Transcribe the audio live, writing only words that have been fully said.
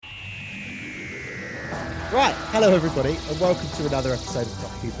Right, hello everybody, and welcome to another episode of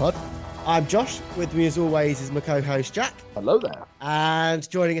Doctor Who Pod. I'm Josh. With me, as always, is my co-host Jack, Hello there. and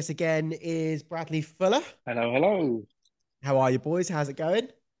joining us again is Bradley Fuller. Hello, hello. How are you, boys? How's it going?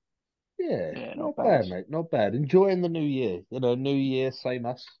 Yeah, Yeah, not not bad. bad, mate. Not bad. Enjoying the new year. New year, same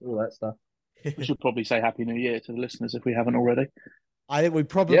us, all that stuff. We should probably say Happy New Year to the listeners if we haven't already. I think we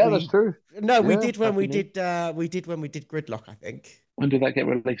Yeah, that's probably true. no, we Yeah, did when happy we new. did when we did Gridlock. I think When did that get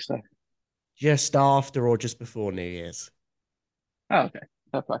released, though? just after or just before New Year's. Oh, okay.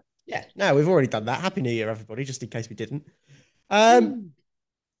 Fair play. Yeah, no, we've already done that. Happy New Year, everybody! Just in case we didn't. Um, Woo.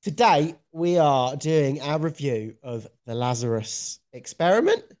 Today we are doing our review of the Lazarus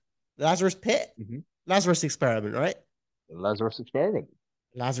Experiment, the Lazarus Pit, Mhm. Lazarus Experiment, right? The Lazarus Experiment.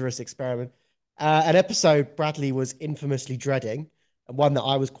 Lazarus Experiment. An episode Bradley was infamously dreading, and one that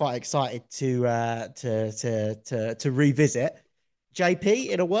I was quite excited to revisit. JP,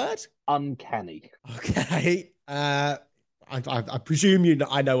 in a word. Uncanny. Okay. I presume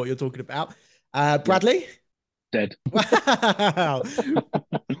I know what you're talking about. Yep. Bradley. Dead. Wow,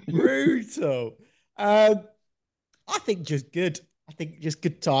 brutal. I think just good. I think just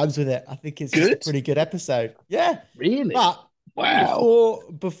good times with it. I think it's just a Good? pretty good episode. Yeah, Really? but Wow.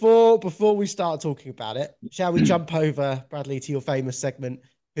 before we start talking about it, shall we jump over, Bradley, to your famous segment,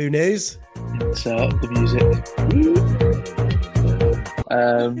 Who News? Insert the music.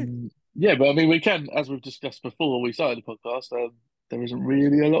 Yeah, but I mean, we can, as we've discussed before we started the podcast, there isn't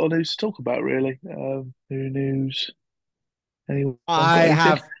really a lot of news to talk about, really. Who news? Anyone I got anything?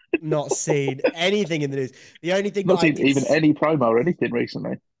 have not seen anything in the news. The only thing that Not I seen did, even any promo or anything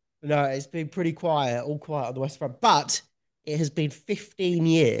recently. no, it's been pretty quiet, all quiet on the West Front. But it has been 15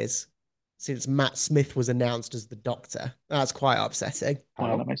 years since Matt Smith was announced as the Doctor. That's quite upsetting. Wow,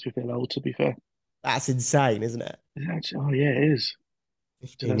 How? that makes me feel old, to be fair. That's insane, isn't it? Oh, yeah, it is.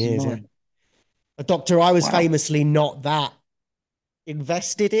 15 years, yeah. 2009. A Doctor I was Wow. famously not that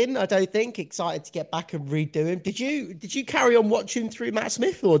invested in, I don't think. Excited to get back and redo him. Did you carry on watching through Matt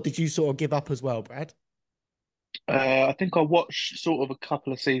Smith, or did you sort of give up as well, Brad? I think I watched sort of a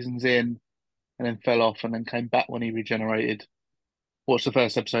couple of seasons in and then fell off and then came back when he regenerated. Watched the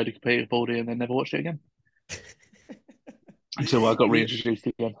first episode of Computer Baldy and then never watched it again until I got reintroduced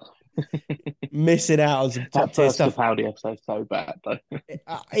again. Missing out on some top That tier first stuff. Capaldi episode's so bad, though.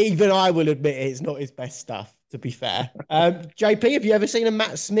 Even I will admit it's not his best stuff, to be fair. JP, have you ever seen a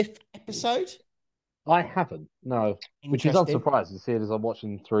Matt Smith episode? I haven't, no. Which is Interesting. unsurprising, seeing as I'm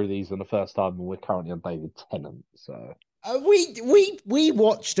watching through these for the first time and we're currently on David Tennant, so. We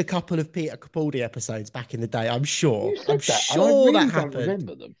watched a couple of Peter Capaldi episodes back in the day. I'm sure. You I'm said that, and I sure that really don't happened.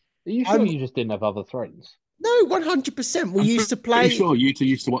 remember them. Are you sure I'm you just didn't have other friends? No, 100%. We I'm used to pretty play. sure you two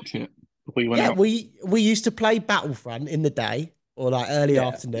used to watch it before you went Yeah, out. we used to play Battlefront in the day or like early Yeah.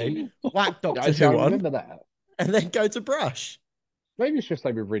 afternoon, whack Doctor I see, I Who on, remember that. and then go to brush. Maybe it's just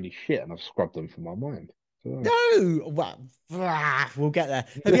they were really shit and I've scrubbed them from my mind. So. No, well, we'll get there.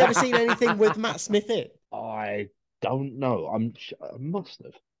 Have you ever seen anything with Matt Smith in? I don't know. I must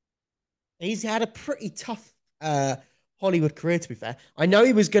have. He's had a pretty tough Hollywood career, to be fair. I know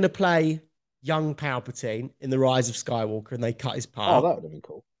he was going to play young Palpatine in The Rise of Skywalker, and they cut his Oh, part. that would have been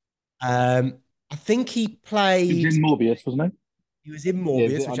cool. I think he He was played. in Morbius, wasn't He was in Yeah,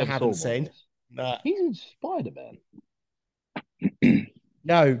 Morbius, I which I never saw haven't seen. Morbius. No, He's in Spider-Man. he?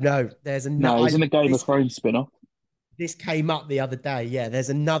 no. There's No, he's in the Game of this Thrones spin-off. this came up the other day. Yeah, there's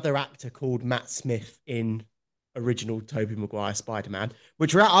another actor called Matt Smith in original Tobey Maguire Spider-Man,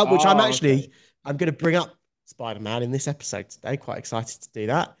 which I'm Oh, actually okay. I'm going to bring up Spider-Man in this episode today. Quite excited to do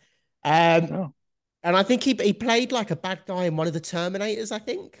that. Um, Oh, and I think he played like a bad guy in one of the Terminators. I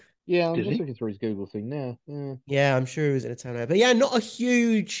think. Yeah, I'm did just he? looking through his Google thing now. Yeah. Yeah, I'm sure he was in a Terminator. But yeah, not a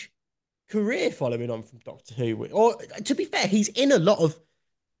huge career following on from Doctor Who. Or to be fair, he's in a lot of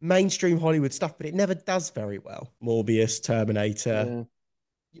mainstream Hollywood stuff, but it never does very well. Morbius, Terminator.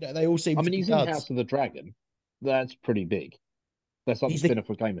 Yeah. They all seem I to mean, be he's in duds. House of the Dragon. That's pretty big. That's like the He's the spin-off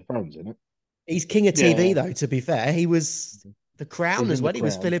of Game of Thrones, isn't it? he's king of TV yeah. though. To be fair, he was the He Crown was as in The well. He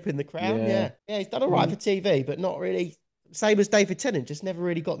was Crown. Philip in the Crown. Yeah. Yeah, he's done all right Mm. for TV, but not really. Same as David Tennant, just never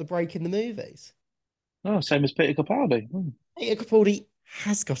really got the break in the movies. Oh, same as Peter Capaldi. Peter Capaldi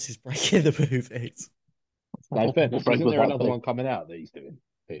has got his break in the movies. No, fairness. What break Isn't was there that another be? one coming out that he's doing?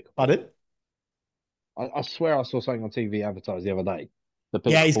 Peter Capaldi? Pardon? I swear I saw something on TV advertised the other day. The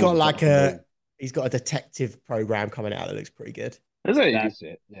Peter Yeah, Capaldi's got like a new. he's got a detective program coming out that looks pretty good. Is he? That's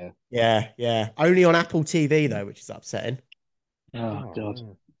it. Yeah. Yeah. Only on Apple TV though, which is upsetting. Oh, Oh, God.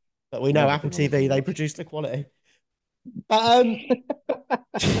 no. But we know Another Apple thing I never TV, they watched. produce the quality. But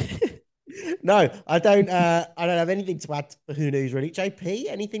no, I don't have anything to add for Who News really. JP,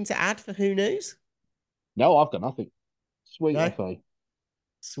 anything to add for Who News? No, I've got nothing. Sweet No? FA.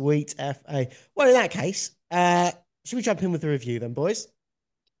 Sweet FA. Well, in that case, should we jump in with the review then, boys?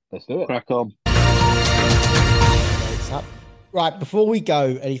 Let's do it. Crack on. Notes up. Right, before we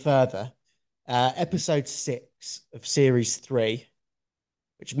go any further, episode 6 of series 3,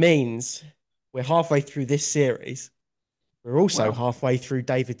 which means we're halfway through this series. We're also Wow. halfway through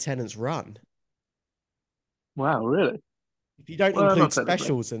David Tennant's run. Wow, really? If you don't Well, not include technically.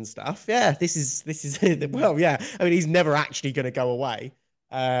 specials and stuff, yeah, this is well, yeah. I mean, he's never actually going to go away.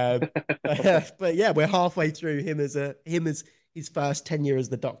 Uh, but yeah, we're halfway through him as his first tenure as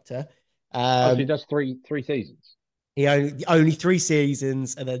the Doctor. Oh, so he Um, does three seasons. he only 3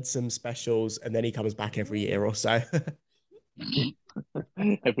 seasons and then some specials, and then he comes back every year or so.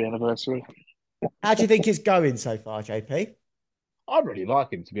 Every anniversary. How do you think it's going so far, JP? I really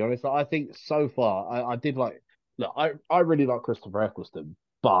like him, to be honest. I think so far, I did like. Look, I really like Christopher Eccleston,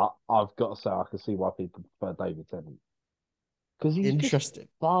 but I've got to say I can see why people prefer David Tennant because he's just Interesting.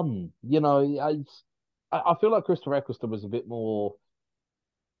 fun. I feel like Christopher Eccleston was a bit more.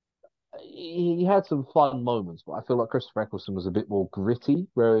 He had some fun moments, but I feel like Christopher Eccleston was a bit more gritty,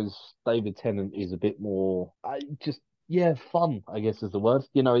 whereas David Tennant is a bit more just yeah, fun. I guess is the word.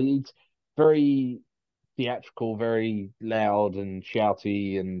 He's very theatrical, very loud and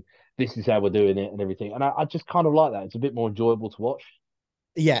shouty, and this is how we're doing it and everything. And I just kind of like that. It's a bit more enjoyable to watch.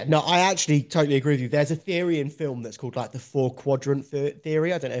 Yeah, no, I actually totally agree with you. There's a theory in film that's called like the four quadrant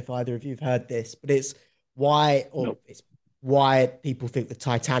theory. I don't know if either of you have heard this, but Nope. it's why people think the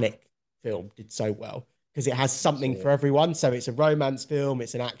Titanic film did so well because it has That's something for it. everyone. So it's a romance film,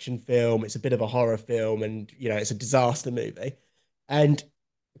 it's an action film, it's a bit of a horror film, and it's a disaster movie. And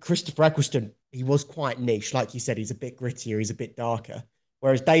Christopher Eccleston, he was quite niche, like you said, he's a bit grittier, he's a bit darker.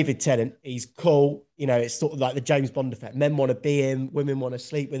 Whereas David Tennant, he's cool. It's sort of like the James Bond effect. Men want to be him, women want to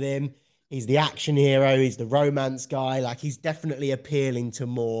sleep with him. He's the action hero, he's the romance guy. Like he's definitely appealing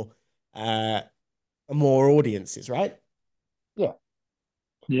to uh more audiences, right? Yeah.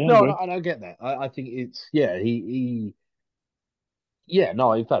 Yeah, I No, agree. and I get that. I think it's yeah. Yeah.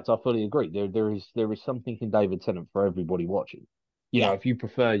 No, in fact, I fully agree. There is something in David Tennant for everybody watching. Yeah. If you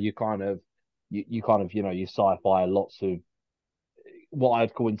prefer you kind of your sci-fi, lots of what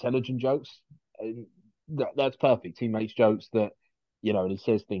I'd call intelligent jokes. That's perfect. He makes jokes that, and he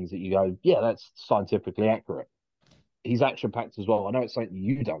says things that you go, yeah, that's scientifically accurate. He's action packed as well. I know it's something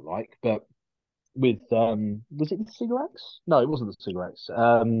you don't like, but with was it the cigarettes? No, it wasn't the cigarettes.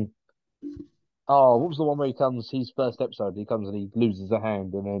 Oh, what was the one where he comes? His first episode, he comes and he loses a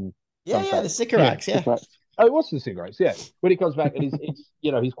hand and then Yeah, comes yeah, back. the Yeah, Sycorax, good yeah. fact. Oh, it was the cigarettes. Yeah, when he comes back and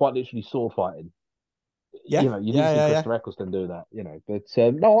he's quite literally sword fighting. Yeah, You didn't yeah, see yeah, yeah. Christopher Eccleston do that.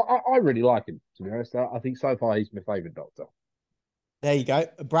 But no, I really like him, to be honest. I think so far he's my favourite Doctor. There you go.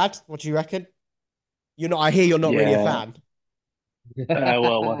 Brad, what do you reckon? I hear you're not really a Yeah. fan.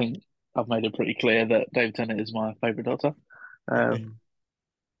 Well, I think I've made it pretty clear that David Tennant is my favourite Doctor. Um,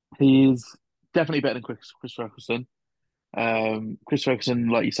 he's definitely better than Christopher Eccleston. Christopher Eccleston,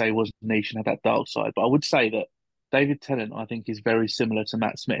 like you say, was niche and had that dark side. But I would say that David Tennant, I think, is very similar to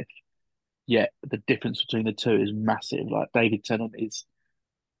Matt Smith. Yet the difference between the two is massive. Like David Tennant is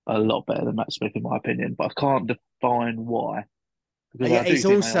a lot better than Matt Smith, in my opinion. But I can't define why because Yeah, I do think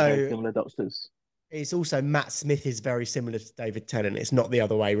they are very similar Doctors. it's also Matt Smith is very similar to David Tennant. It's not the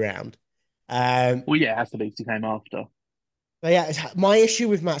other way round. Um, Well, yeah, it has to be 'cause he came after. but yeah, my issue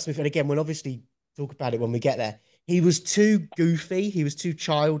with Matt Smith, and again, we'll obviously talk about it when we get there. He was too goofy. He was too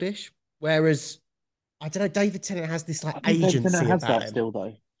childish. Whereas I don't know, David Tennant has this like I think David Tennant agency has about that him. still,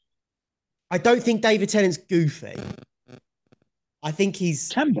 though. I don't think David Tennant's goofy. I think he's.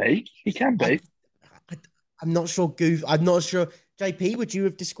 Can be. He can I, be. I I'm not sure. I'm not sure. JP, would you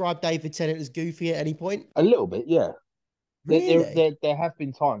have described David Tennant as goofy at any point? A little bit, yeah. Really? There have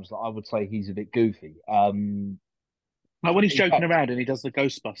been times that I would say he's a bit goofy. Like when he's In joking fact, around and he does the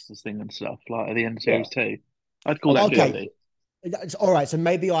Ghostbusters thing and stuff, like at the end of yeah, series two. I'd call I that think Okay. that's goofy. it. All right. So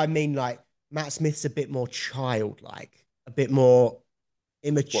maybe I mean like Matt Smith's a bit more childlike, a bit more What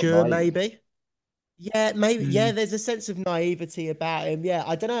immature, naive? maybe. Yeah, maybe. Yeah, Mm. there's a sense of naivety about him. Yeah,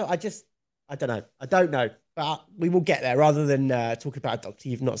 I don't know. I don't know. I don't know. But we will get there rather than talk about a doctor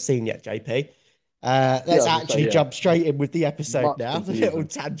you've not seen yet, JP. Yeah, I Let's was gonna say actually yeah. jump straight in with the episode Much now. The little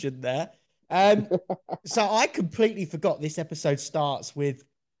confusion. tangent there. Um, so I completely forgot this episode starts with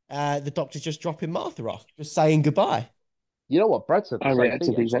the doctor just dropping Martha off, just saying goodbye. You know what? Brad said I the same reacted thing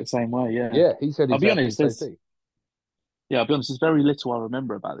the actually. exact same way. Yeah, Yeah, he said I'll be exactly the honest. same thing. I'll be honest. There's very little I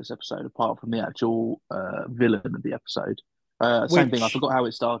remember about this episode apart from the actual villain of the episode. Same thing. I Which, forgot how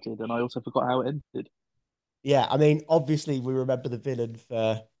it started, and I also forgot how it ended. yeah, I mean, obviously we remember the villain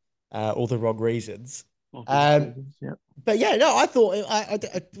for all the wrong reasons. Multiple Um, seasons, yeah. but yeah, no, I thought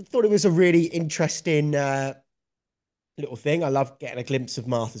it was a really interesting little thing. I love getting a glimpse of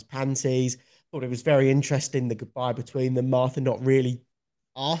Martha's panties. Thought it was very interesting the goodbye between them. Martha not really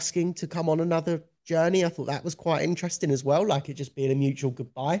asking to come on another journey. I thought that was quite interesting as well, like it just being a mutual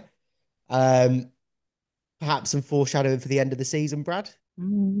goodbye. Um, Perhaps some foreshadowing for the end of the season, Brad.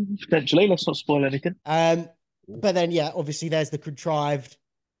 Potentially, let's not spoil anything. Um, but then yeah, obviously there's the contrived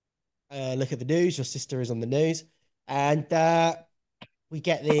look at the news. Your sister is on the news, and we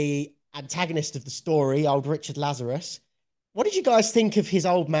get the antagonist of the story, old Richard Lazarus. What did you guys think of his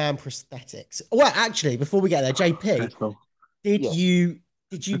old man prosthetics? Well, actually, before we get there, JP, Dreadful. did Yes. you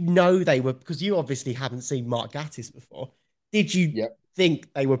did you know they were, because you obviously haven't seen Mark Gatiss before? Did you Yep.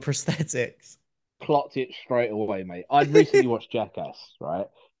 think they were prosthetics? Clocked it straight away, mate. I'd recently watched Jackass, right?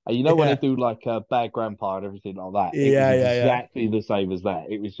 And you know when they Yeah, do like a bad grandpa and everything like that, it was yeah. exactly the same as that.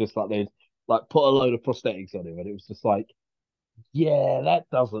 It was just like they'd like put a load of prosthetics on him, and it was just like, yeah, that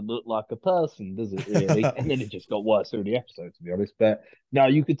doesn't look like a person, does it really? And then it just got worse through the episode, to be honest. But no,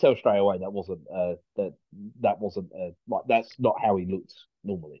 you could tell straight away that wasn't like that's not how he looked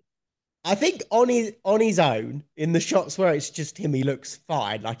normally. I think on his own, in the shots where it's just him, he looks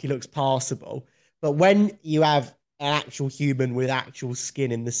fine, like he looks passable. But when you have an actual human with actual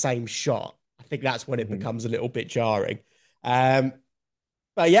skin in the same shot, I think that's when it Mhm. becomes a little bit jarring. Um,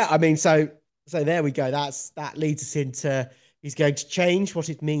 but yeah, I mean, so there we go. That leads us into he's going to change what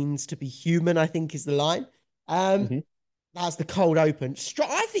it means to be human, I think is the line. Um, Mhm. that's the cold open.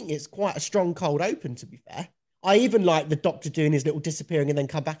 I think it's quite a strong cold open, to be fair. I even like the doctor doing his little disappearing and then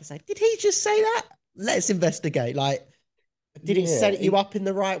come back and say, "Did he just say that? Let's investigate." Like, did it Yeah, set you up in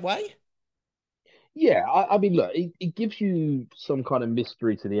the right way? yeah. I mean, look, it gives you some kind of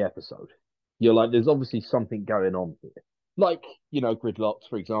mystery to the episode. You're like, there's obviously something going on here. Like, gridlocks,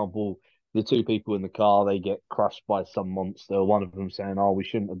 for example, the two people in the car, they get crushed by some monster. One of them saying, "Oh, we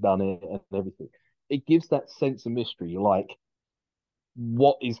shouldn't have done it," and everything. It gives that sense of mystery. You're like,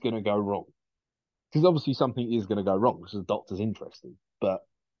 what is going to go wrong? Because obviously something is going to go wrong because the doctor's interested, but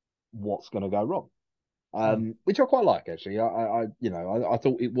what's going to go wrong? Hmm. Which I quite like actually. I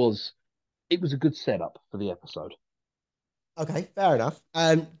thought it was a good setup for the episode. Okay, fair enough.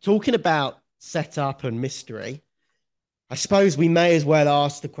 Talking about setup and mystery, I suppose we may as well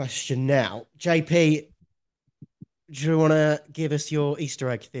ask the question now. JP, do you want to give us your Easter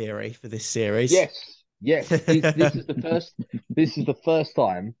egg theory for this series? Yes, yes. This is the first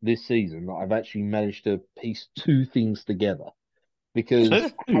time this season that I've actually managed to piece two things together because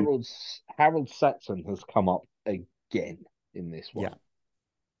Two. Harold Saxon has come up again in this Yeah, one.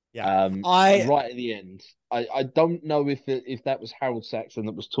 yeah. I Right at the end, I don't know if that was Harold Saxon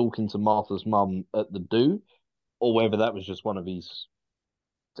that was talking to Martha's mum at the do, or whether that was just one of his,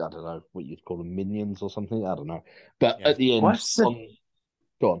 I don't know what you'd call them, minions or something. I don't know. But yeah. at the Well, end,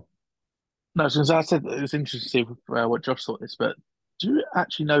 go on. no, since I said it was interesting to see what Josh thought of this, but do you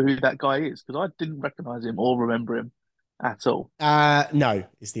actually know who that guy is? Because I didn't recognize him or remember him at all. No,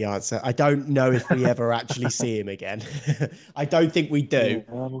 is the answer. I don't know if we ever actually see him again. I don't think we Yeah, do.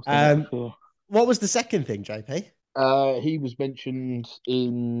 I'm also not Um, sure. what was the second thing, JP? He was mentioned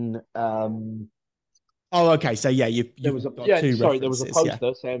in Oh, okay. So yeah, you there you've was a got yeah, two sorry, there was a references. Yeah,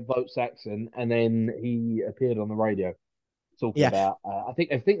 poster saying vote Saxon, and then he appeared on the radio talking yeah, about. I think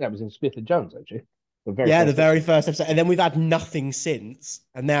that was in Smith and Jones actually, the very yeah. The first very episode. first episode, and then we've had nothing since.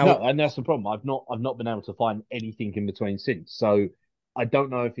 And No, now, and that's the problem. I've not been able to find anything in between since. So I don't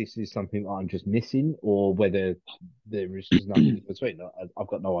know if this is something that I'm just missing or whether there is just nothing in between. I've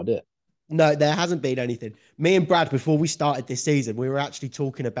got no idea. no, there hasn't been anything. Me and Brad, before we started this season, we were actually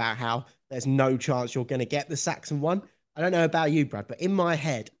talking about how there's no chance you're going to get the Saxon one. I don't know about you, Brad, but in my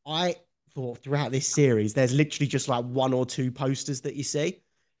head, I thought throughout this series, there's literally just like one or two posters that you see.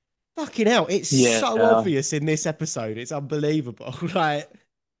 Fucking hell, it's Yeah, so obvious in this episode. It's unbelievable. Like,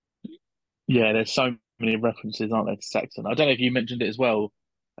 yeah. There's so many references, aren't there, to Saxon? I don't know if you mentioned it as well.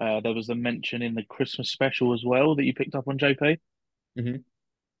 There was a mention in the Christmas special as well that you picked up on, JP. Hmm.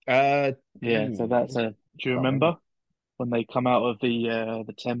 Uh, Yeah, so that's a. Do you can't remember. remember when they come out of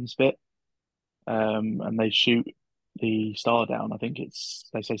the Thames bit, and they shoot the star down? I think it's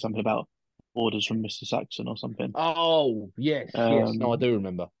they say something about orders from Mr. Saxon or something. Oh, yes, yes. No, I Um, do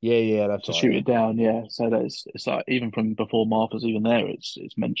remember. Yeah, yeah, that's to right. shoot Yeah. it down, yeah. So that's it's like even from before Martha's even there, it's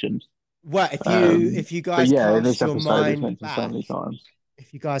mentioned. well, if you But guys yeah, in cast this your episode, it's mind mentioned so back, many times.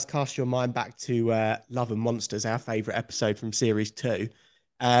 if you guys cast your mind back to Love and Monsters, our favorite episode from series two,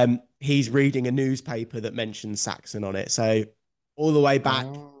 he's reading a newspaper that mentions Saxon on it. So all the way back,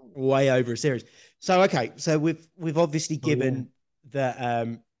 Oh, way over a series. So okay, so we've obviously Oh yeah. given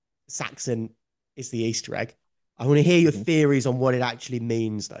that Saxon. is the Easter egg. I want to hear your Mhm. theories on what it actually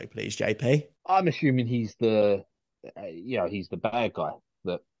means, though, please, JP. I'm assuming he's he's the bad guy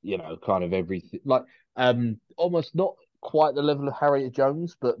that, kind of everything like, almost not quite the level of Harriet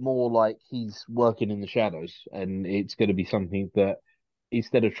Jones, but more like he's working in the shadows, and it's going to be something that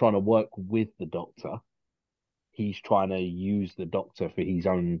instead of trying to work with the Doctor, he's trying to use the Doctor for his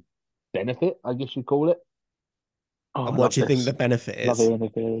own benefit, I guess you'd call it. Oh, I And what love do you think the this. benefit Love is? hearing the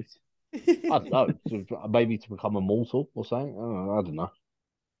theories. I don't know, maybe to become immortal or something. I don't know.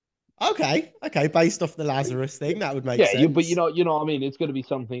 Okay, based off the Lazarus thing, that would make Yeah, but sense. you know what I mean. It's going to be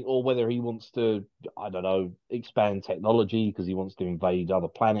something, or whether he wants to, I don't know, expand technology because he wants to invade other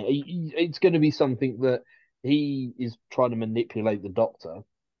planet. It's going to be something that he is trying to manipulate the Doctor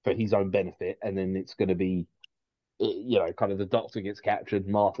for his own benefit, and then it's going to be, kind of the Doctor gets captured,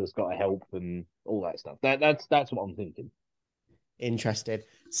 Martha's got to help, and all that stuff. That's what I'm thinking. Interested.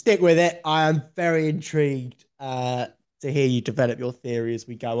 Stick with it. I am very intrigued to hear you develop your theory as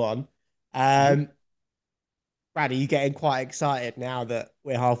we go on. Mhm. Brad, are you getting quite excited now that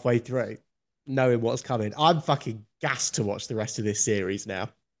we're halfway through, knowing what's coming? I'm fucking gassed to watch the rest of this series now.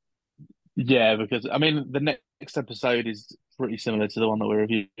 Yeah, because I mean, the next episode is pretty similar to the one that we're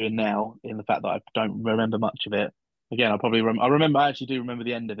reviewing now, in the fact that I don't remember much of it. Again, I remember, I actually do remember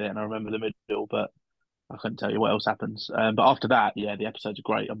the end of it, and I remember the middle, but I couldn't tell you what else happens. But after that, yeah, the episodes are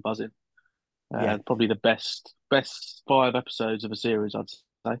great. I'm buzzing. Yeah, Probably the best 5 episodes of a series, I'd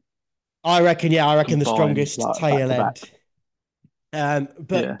say, I reckon. Yeah, I reckon the combined strongest like back tail to back. end.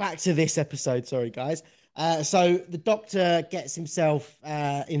 But Yeah, back to this episode, sorry guys. So the Doctor gets himself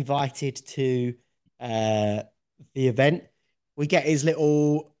invited to uh, the event. We get his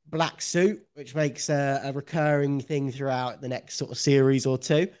little black suit, which makes a recurring thing throughout the next sort of series or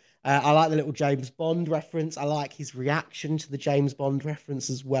two. I like the little James Bond reference. I like his reaction to the James Bond reference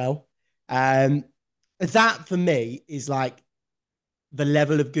as well. Um, that for me is like the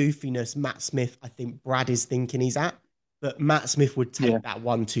level of goofiness Matt Smith, I think Brad is thinking he's at, but Matt Smith would yeah. take that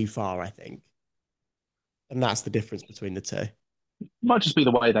one too far, I think. And that's the difference between the two. Might just be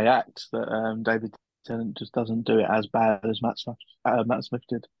the way they act that David Tennant just doesn't do it as bad as Matt Smith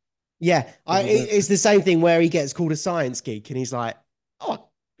did. Yeah, Probably. it's the same thing where he gets called a science geek and he's like, oh,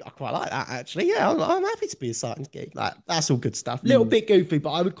 I quite like that actually. Yeah, I'm happy to be a science geek. Like, that's all good stuff. Little Mm. bit goofy,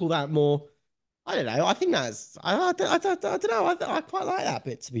 but I would call that more. I don't know. I think that's. I don't know. I quite like that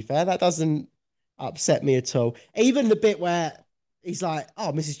bit. To be fair, that doesn't upset me at all. Even the bit where he's like,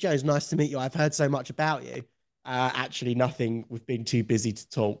 "Oh, Mrs. Jones, nice to meet you. I've heard so much about you. Actually, nothing. We've been too busy to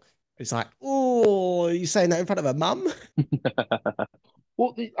talk." It's like, "Oh, you saying that in front of a mum?"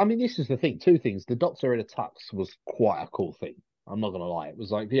 Well, I mean, this is the thing. Two things. The Doctor in a tux was quite a cool thing. I'm not gonna lie. It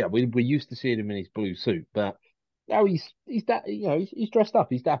was like, yeah, we're used to seeing him in his blue suit, but now he's that he's dressed up.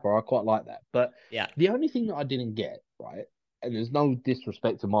 He's dapper. I quite like that. But Yeah. the only thing that I didn't get right, and there's no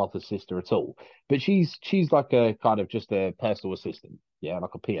disrespect to Martha's sister at all, but she's like a kind of just a personal assistant, yeah,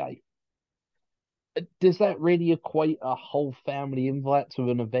 like a PA. Does that really equate a whole family invite to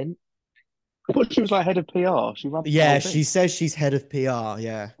an event? Well, she was like head of PR. She runs the Yeah, whole she thing. says she's head of PR.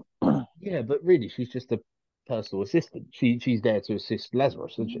 Yeah. Yeah, but really, she's just a personal assistant. She's there to assist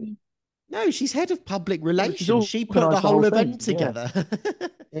Lazarus, isn't she? No, she's head of public Yeah, but she's relations. She put the organised the whole whole thing. event Yeah, together.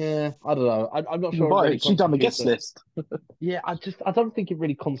 Yeah, I don't know. I'm not she's sure it really invited. She done the constitutes guest a. list. Yeah, I don't think it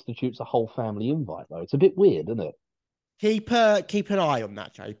really constitutes a whole family invite though. It's a bit weird, isn't it? Keep an eye on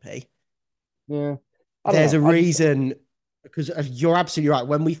that, JP. Yeah, I don't There's know. a reason because you're absolutely right.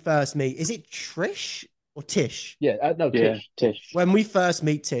 When we first meet, is it Trish or Tish? Yeah, no, Yeah, Tish. Tish. When we first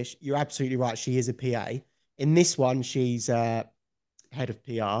meet Tish, you're absolutely right. She is a PA. In this one, she's head of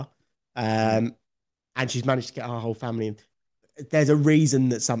PR, Mm. and she's managed to get her whole family in. There's a reason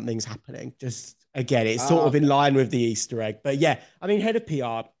that something's happening. Just again, it's sort Ah, of in okay. line with the Easter egg. But yeah, I mean, head of PR.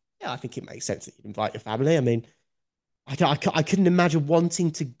 Yeah, I think it makes sense that you'd invite your family. I mean, I couldn't imagine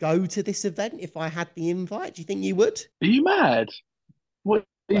wanting to go to this event if I had the invite. Do you think you would? Are you mad? What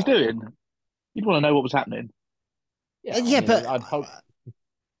he's Well, doing? You'd want to know what was happening. yeah. I Yeah, mean, but I'd hope.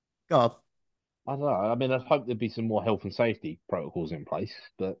 God, I don't know. I mean, I'd hope there'd be some more health and safety protocols in place.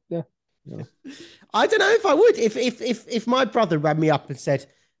 But yeah, yeah. I don't know if I would. If my brother rang me up and said,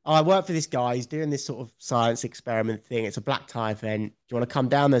 oh, "I work for this guy. He's doing this sort of science experiment thing. It's a black tie event. Do you want to come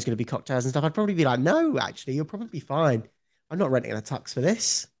down? There's going to be cocktails and stuff." I'd probably be like, "No, actually, you're probably fine. I'm not renting a tux for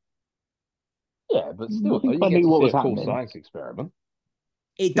this." Yeah, but I still, though, think if you I get knew to what see was a cool happening. science experiment.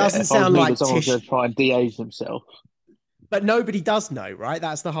 It Yeah, doesn't if I was sound knew that like someone was going Tish, to try and de-age himself. but nobody does know, right?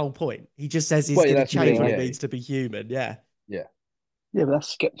 That's the whole point. He just says he's Well, yeah, going to that's the change thing. what Yeah, it Yeah, means to be human. Yeah. yeah. yeah, but that's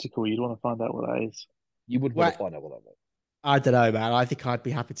skeptical. You'd want to find out what that is. You would want Well, to find out what that was. I don't know, man. I think I'd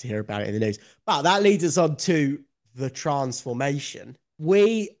be happy to hear about it in the news. But that leads us on to the transformation.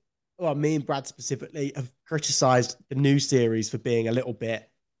 Well, me and Brad specifically, have criticized the new series for being a little bit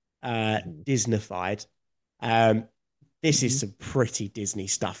Mhm. Disneyfied. Um, this is Mhm. some pretty Disney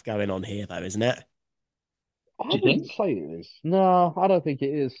stuff going on here, though, isn't it? I Do you wouldn't think? say it is. No, I don't think it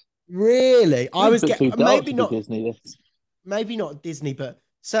is. Really? I It's a was bit get too dark to be Disney. This. maybe not Disney, but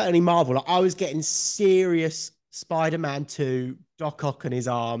certainly Marvel. Like, I was getting serious Spider-Man 2, Doc Ock and his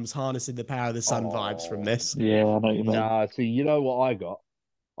arms harnessing the power of the sun vibes from Oh, this. Yeah, I know what you mean. nah. See, you know what I got?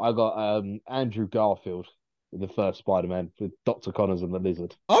 I got Andrew Garfield in the first Spider-Man with Dr. Connors and the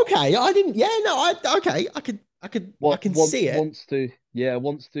Lizard. Okay, I didn't. Yeah, no, okay, I What can see it. wants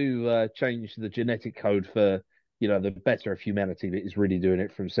to change the genetic code for the better of humanity that is really doing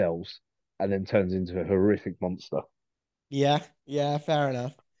it for themselves, and then turns into a horrific monster. Yeah, yeah, fair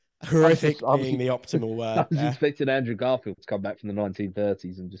enough. I Horrific was being the optimal I word was there. expecting Andrew Garfield to come back from the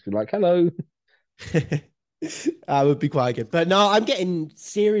 1930s and just be like, "Hello." That would be quite good. But no, I'm getting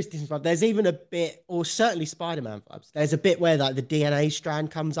serious Disney vibes. There's even a bit, or certainly Spider-Man vibes. There's a bit where like the DNA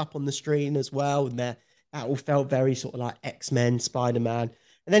strand comes up on the screen as well, and that all felt very sort of like X-Men, Spider-Man.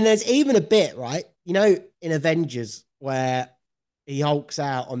 And then there's even a bit, right? In Avengers where he hulks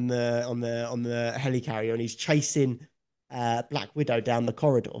out on the helicarrier and he's chasing Black Widow down the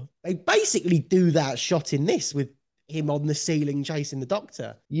corridor. They basically do that shot in this with him on the ceiling chasing the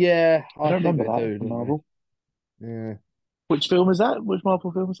Doctor. Yeah, I I don't think remember they that do, from don't Marvel. they? Yeah. Which film is that? Which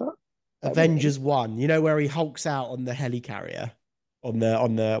Marvel film is that? That movie? Avengers 1, where he hulks out on the helicarrier on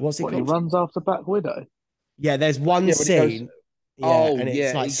the what's it What, he called? runs after Black Widow? Yeah, there's one Yeah, when he goes, scene, yeah, oh and it's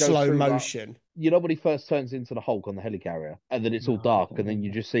yeah, like he goes slow through like motion. when he first turns into the Hulk on the helicarrier, and then it's all No, I dark, don't and then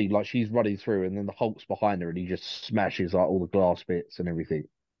you remember. just see like she's running through, and then the Hulk's behind her, and he just smashes like all the glass bits and everything.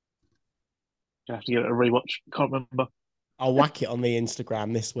 You have to give it a rewatch. Can't remember. I'll whack it on the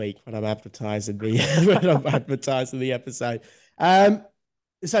Instagram this week when I'm advertising the when I'm advertising the episode. Um,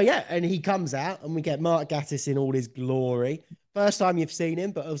 so yeah, and he comes out, and we get Mark Gatiss in all his glory. First time you've seen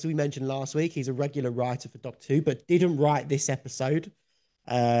him, but as we mentioned last week, he's a regular writer for Doctor Who, but didn't write this episode.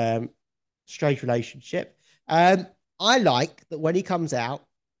 Um, Strange relationship. Um, I like that when he comes out,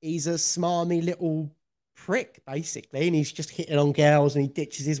 he's a smarmy little prick, basically, and he's just hitting on girls, and he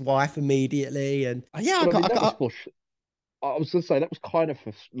ditches his wife immediately. And yeah, Well, I mean, that was got for. I was going to say that was kind of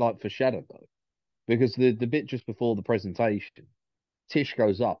foreshadowed though, because the bit just before the presentation, Tish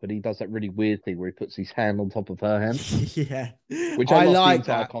goes up and he does that really weird thing where he puts his hand on top of her hand, yeah, which I I lost the like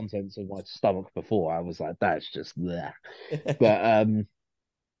entire that. contents of my stomach before. I was like, that's just there. But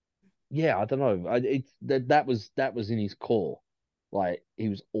yeah, I don't know. That was in his core. Like he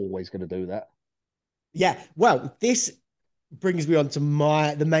was always going to do that. Yeah, well, this brings me on to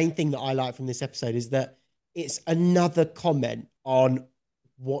the main thing that I like from this episode is that it's another comment on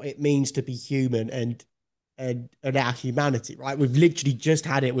what it means to be human and our humanity, right? We've literally just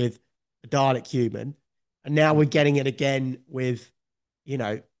had it with a Dalek human, and now we're Mhm. getting it again with, you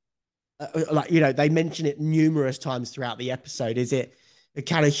know, they mention it numerous times throughout the episode. Is it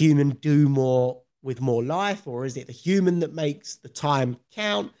can a human do more with more life, or is it the human that makes the time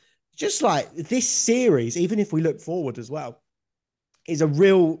count? Just like this series, even if we look forward as well, is a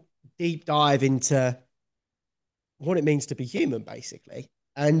real deep dive into what it means to be human, basically.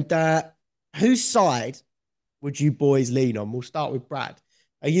 And whose side would you boys lean on? We'll start with Brad.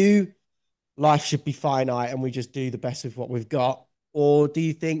 Are you life should be finite and we just do the best with what we've got? Or do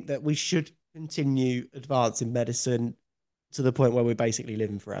you think that we should continue advancing medicine to the point where we're basically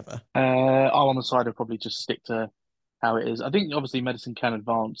living forever? I'm on the side of probably just stick to how it is. I think obviously medicine can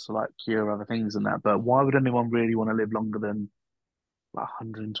advance to like cure other things and that, but why would anyone really want to live longer than like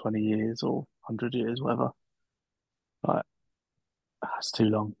 120 years or 100 years, whatever? Like, that's too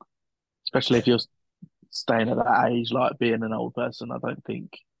long. Especially if you're staying at that age, like being an old person. I don't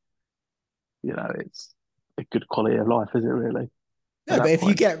think, it's a good quality of life, is it really, at No, but that if you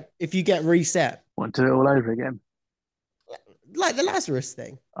point? get reset, Want to do it all over again? like the Lazarus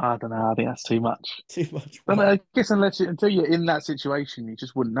thing, I don't know. I think that's too much. too much I mean, what? I guess until you're in that situation, you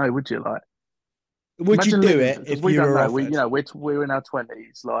just wouldn't know, would you? Like, Would you imagine do living it because if we you don't were know. offered? We're in our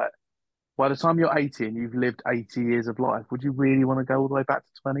 20s. Like, by the time you're 80 and you've lived 80 years of life, would you really want to go all the way back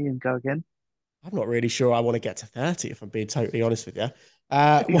to 20 and go again? I'm not really sure I want to get to 30, if I'm being totally honest with you.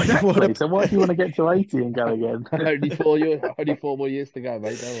 What Exactly. So why do you want to get to 80 and go again? Only 4 more years to go,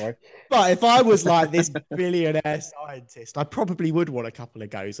 mate. Don't worry. But if I was like this billionaire scientist, I probably would want a couple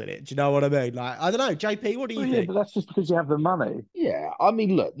of goes at it. Do you know what I mean? Like, I don't know, JP, what do you Well, yeah, think? but that's just because you have the money. Yeah, I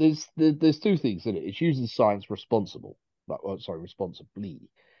mean, look, there's two things in it. It's using science responsibly.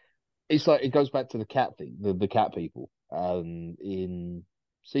 It's like it goes back to the cat thing, the cat people. in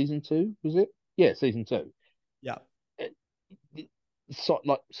season 2, was it? Yeah, season 2. Yeah. So,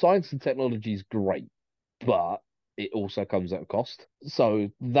 like, science and technology is great, but it also comes at a cost. So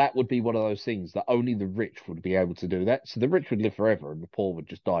that would be one of those things that only the rich would be able to do that. So the rich would live forever and the poor would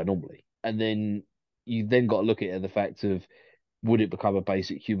just die normally. And then you then got to look at the fact of, would it become a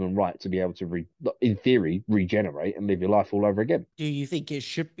basic human right to be able to, in theory, regenerate and live your life all over again? Do you think it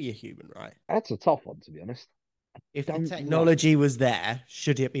should be a human right? That's a tough one, to be honest. If the Don't know. technology was there,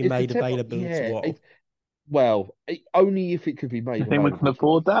 should it be If the made tech, available to yeah, all? well, only if it could be You made think we can available to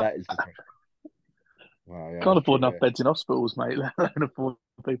afford all. that? That is the thing. Well, yeah, Can't that's afford true. enough Yeah. beds in hospitals, mate, let alone afford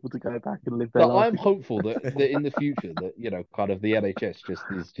people to go back and live their But life I'm again. hopeful that in the future that kind of the NHS just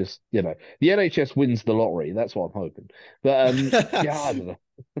the NHS wins the lottery. That's what I'm hoping. But yeah, I don't know.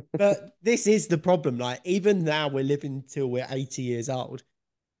 But this is the problem. Like, even now we're living till we're 80 years old.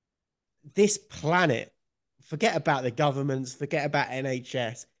 This planet, forget about the governments, forget about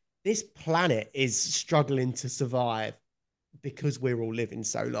NHS. This planet is struggling to survive because we're all living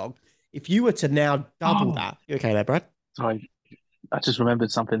so long. If you were to now double Oh, that, you okay there, Brad? sorry. I just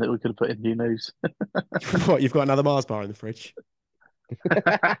remembered something that we could have put in new news. What, you've got another Mars bar in the fridge?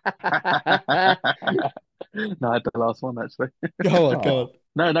 No, I had the last one actually. Go on, go on. Oh,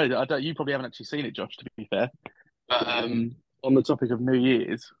 No, no, I don't. You probably haven't actually seen it, Josh. To be fair, but on the topic of New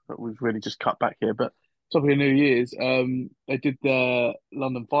Year's, but we've really just cut back here. But topic of New Year's, they did the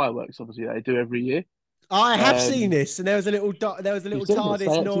London fireworks. Obviously, they do every year. I have seen Um, this, and there was a little there was a you've little seen this?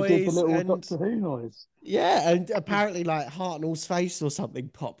 They TARDIS actually did the noise, little and Doctor Who noise. yeah, and apparently like Hartnell's face or something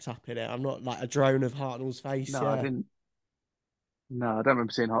popped up in it. I'm not like a drone of Hartnell's face. No, I Yeah. didn't. No, I don't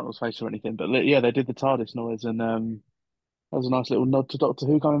remember seeing Hartnell's face or anything. But yeah, they did the TARDIS noise, and that was a nice little nod to Doctor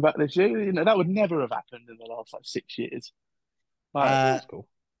Who coming back this year. You know, that would never have happened in the last like 6 years. Like, yeah, Uh, that's cool.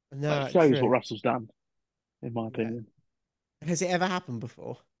 that no, shows what true. Russell's done, in my Yeah. opinion. Has it ever happened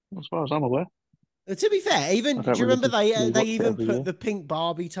before? As far as I'm aware, To be fair, even I do don't you really remember particularly they watch it even every put year. the pink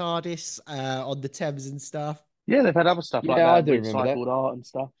Barbie TARDIS on the Thames and stuff? Yeah, they've had other stuff like Yeah, I that, do remember that. recycled art and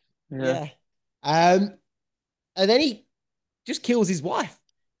stuff. Yeah. Yeah. Um, and then he just kills his wife.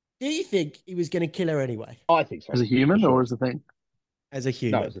 Do you think he was going to kill her anyway I think so, As a for human or sure. as a thing? as a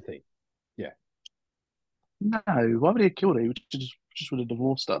No, human? it's a thing. Yeah. No, why would he have killed her? He just would have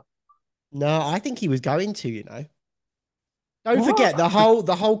divorced her. No, I think he was going to. Don't forget What? the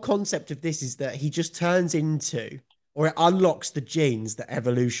whole concept of this is that he just turns into, or it unlocks the genes that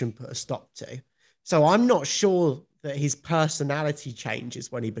evolution put a stop to. So I'm not sure that his personality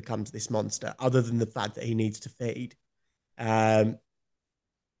changes when he becomes this monster, other than the fact that he needs to feed. Um,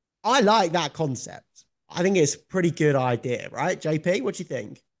 I like that concept. I think it's a pretty good idea, right, JP? What do you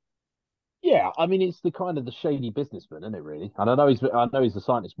think? Yeah, I mean, it's the kind of the shady businessman, isn't it? Really, and I know he's a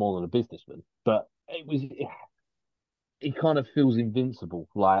scientist more than a businessman, but it kind of feels invincible.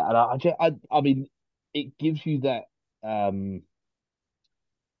 Like, and I mean, it gives you that. Um,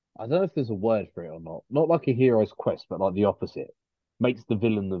 I don't know if there's a word for it or not. Not like a hero's quest, but like the opposite. Makes the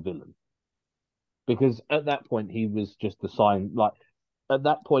villain, because at that point he was just a sign. Like, at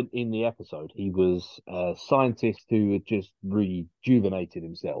that point in the episode, he was a scientist who had just rejuvenated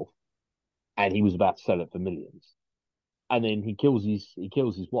himself, and he was about to sell it for millions. And then he kills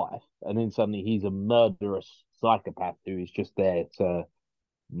his wife, and then suddenly he's a murderous psychopath who is just there to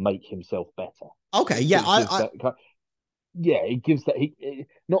make himself better. Okay, So yeah, it gives that yeah, it gives that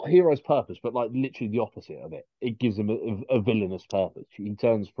not hero's purpose, but like literally the opposite of it. It gives him a villainous purpose. He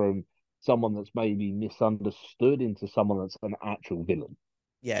turns from someone that's maybe misunderstood into someone that's an actual villain.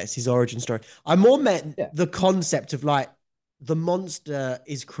 yeah, it's his origin story. I more meant Yeah. the concept of like the monster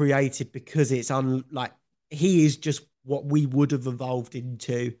is created because it's like he is just what we would have evolved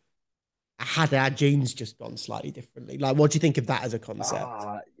into had our genes just gone slightly differently. Like, what do you think of that as a concept?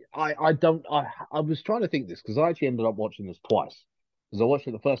 Uh, I don't I was trying to think this because I actually ended up watching this twice. Because I watched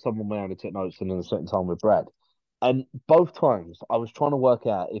it the first time on my own and took notes, and then the second time with Brad. And both times I was trying to work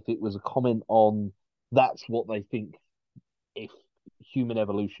out if it was a comment on that's what they think if human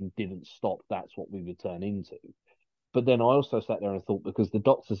evolution didn't stop, that's what we would turn into. But then I also sat there and thought because the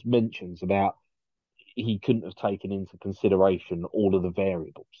doctor's mentions about he couldn't have taken into consideration all of the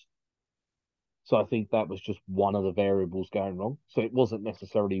variables. So I think that was just one of the variables going wrong. So it wasn't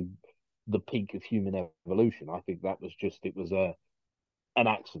necessarily the peak of human evolution. I think that was just it was a an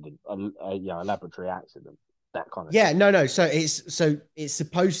accident, a laboratory accident, that kind of Yeah, thing. no. So it's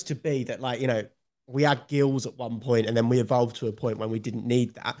supposed to be that like we had gills at one point and then we evolved to a point when we didn't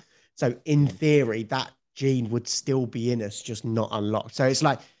need that. So in Mm. theory, that gene would still be in us, just not unlocked. So it's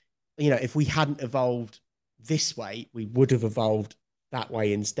like if we hadn't evolved this way, we would have evolved that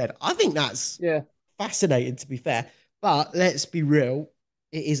way instead. I think that's Yeah, fascinating, to be fair. But let's be real,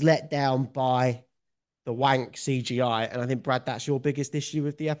 it is let down by the wank CGI, and I think Brad, that's your biggest issue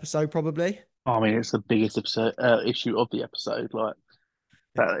with the episode, probably. I mean, it's the biggest issue of the episode. Like,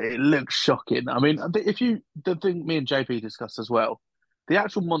 it looks shocking. I mean, the thing me and JP discussed as well, the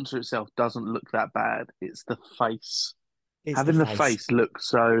actual monster itself doesn't look that bad. It's the face. It's the Having the face. face look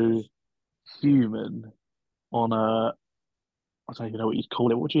so human on I don't even know what you'd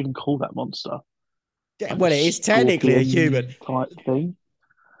call it. What do you even call that monster? Like a Well, it is technically a human. scorpion type thing.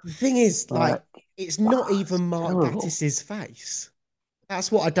 The thing is, like, Like, it's not even it's Mark terrible. Gattis's face.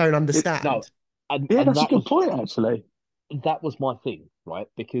 That's what I don't No, understand. Yeah, and that's a good point, actually. that was my thing, right?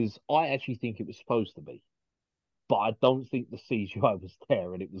 Because I actually think it was supposed to be, but I don't think the CGI was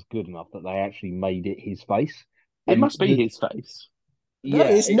there and it was good enough that they actually made it his face. It And must be his face. No, yeah,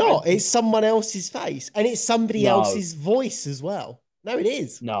 it's not. It's someone else's face, and it's somebody no, else's voice as well. No, it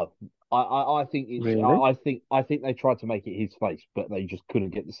is. no. I think Really? I think they tried to make it his face, but they just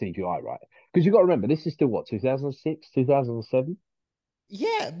couldn't get the CGI right. Because you got to remember, this is still what, 2006, 2007?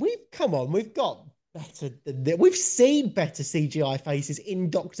 Yeah, come on, we've got better than this. We've seen better CGI faces in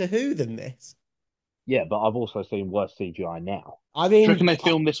Doctor Who than this. Yeah, but I've also seen worse CGI now. I Do you mean, reckon they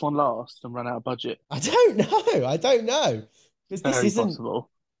filmed this one last and ran out of budget? I don't know. I don't know because this Very isn't.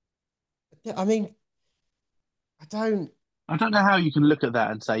 possible. I mean, I don't. I don't know how you can look at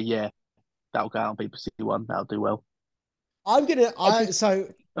that and say, yeah, that'll go out on BBC One. That'll do well. I'm gonna. I just,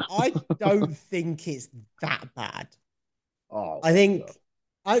 I don't think it's that bad. oh I my think God.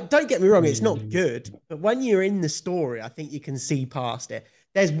 I don't get me wrong, it's not Mm. good, but when you're in the story, I think you can see past it.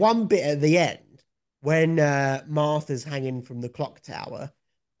 There's one bit at the end when Martha's hanging from the clock tower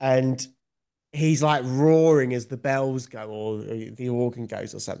and he's like roaring as the bells go or the organ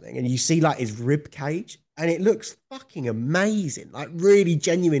goes or something, and you see like his rib cage, and it looks fucking amazing, like really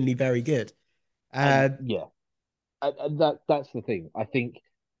genuinely very good. And Uh, yeah, and that's the thing. I think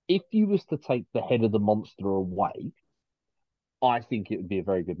if you was to take the head of the monster away, I think it would be a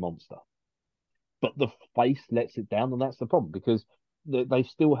very good monster. But the face lets it down, and that's the problem because they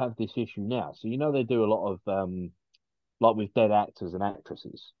still have this issue now. So you know they do a lot of like with dead actors and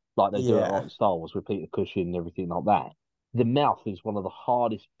actresses, like they do it a lot yeah, in Star Wars with Peter Cushing and everything like that. The mouth is one of the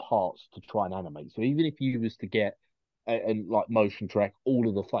hardest parts to try and animate. So even if you was to get and like motion track all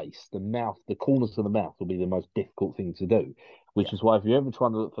of the face, the mouth, the corners of the mouth will be the most difficult thing to do. yeah. Which is why if you're ever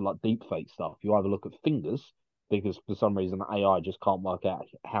trying to look for like deep fake stuff, you either look at fingers because for some reason AI just can't work out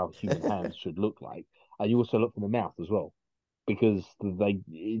how human hands should look like, and you also look for the mouth as well because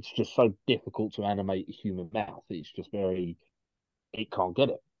it's just so difficult to animate a human mouth. It's just very it can't get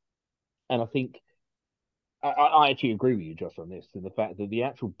it. And I think I actually agree with you, Josh, on this, and the fact that the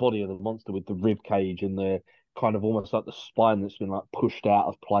actual body of the monster with the rib cage and the kind of almost like the spine that's been like pushed out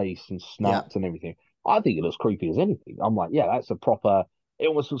of place and Yeah, snapped and everything, I think it looks creepy as anything. I'm like, yeah, that's a proper. It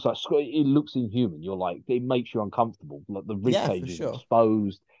almost looks like it looks inhuman. You're like, it makes you uncomfortable. Like the rib yeah, for cage is sure.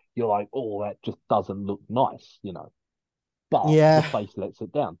 exposed. You're like, oh, that just doesn't look nice, you know. But the Yeah, face lets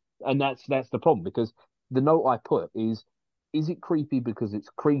it down, and that's the problem because the note I put is it creepy because it's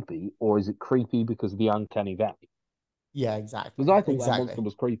creepy, or is it creepy because of the uncanny valley? yeah, Because exactly, I thought that exactly. monster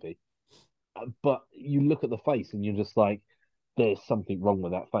was creepy, but you look at the face and you're just like, there's something wrong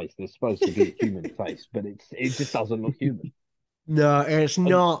with that face. There's supposed to be a human face, but it just doesn't look human. No, it's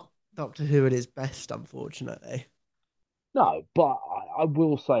And not Doctor Who at its best, unfortunately. no, but I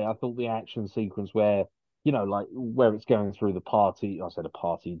will say I thought the action sequence where like where it's going through the party. I said a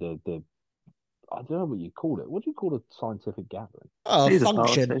party. The I don't know what you call it. What do you call a scientific gathering? Oh, It is a function.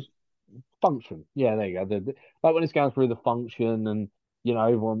 party. Function. Yeah, there you go. Like when it's going through the function and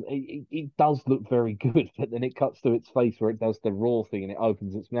everyone it does look very good, but then it cuts to its face where it does the raw thing and it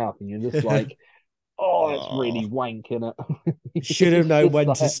opens its mouth and you're just like, oh, that's Oh, really wanking it. should have It's known just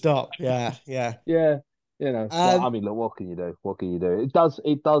when to like stop. Yeah, yeah. yeah, but I Um, mean, look, what can you do? What can you do? It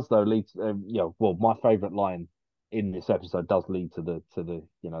does though lead to, well, my favorite line in this episode does lead to the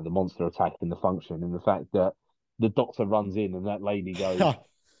the monster attack in the function, and the fact that the doctor runs in and that lady goes,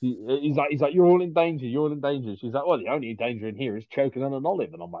 he's like, you're all in danger, you're all in danger. She's like, well, the only danger in here is choking on an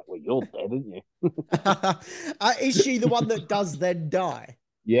olive, and I'm like, well, you're dead, aren't you? is she the one that does then die?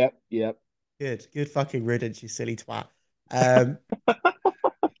 Yep, yep. Good fucking riddance, you silly twat. Um,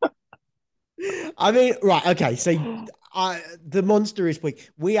 I mean, right, okay. So, the monster is weak.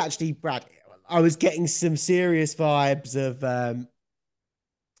 We actually, Brad, I was getting some serious vibes of.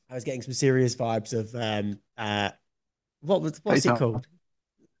 I was getting some serious vibes of. What's it Daytime. called?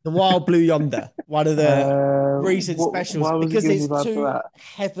 The Wild Blue Yonder, one of the recent specials, Why was it because giving it's you vibes for too that?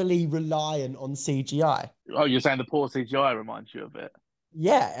 heavily reliant on CGI. Oh, you're saying the poor CGI reminds you of it?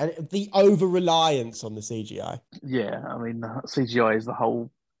 Yeah, and the over reliance on the CGI. Yeah, I mean, CGI is the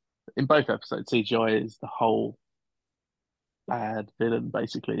whole in both episodes. CGI is the whole bad villain,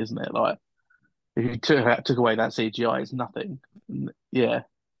 basically, isn't it? Like if you took away that CGI, it's nothing. Yeah.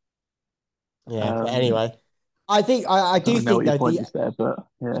 Yeah, but Um, anyway, I I don't do really know think what your though point the is there, but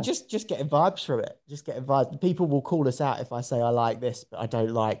yeah. just getting vibes from it. Just getting vibes. People will call us out if I say I like this, but I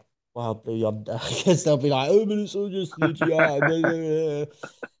don't like Wild Blue Yonder because they'll be like, "Oh, but it's all just CGI." But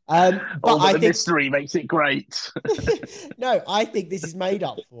Oh, but I the think mystery makes it great. no, I think this is made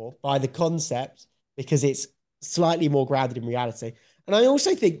up for by the concept because it's slightly more grounded in reality, and I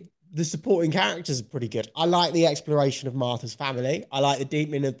also think the supporting characters are pretty good. I like the exploration of Martha's family. I like the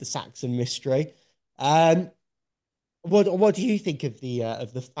deepening of the Saxon mystery. Um, what do you think of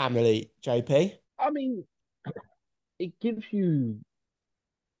the family, JP? I mean, it gives you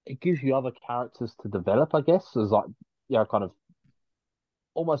other characters to develop, I guess, as like kind of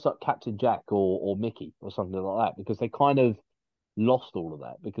almost like Captain Jack or Mickey or something like that, because they kind of lost all of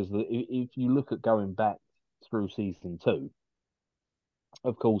that. Because if you look at going back through season two,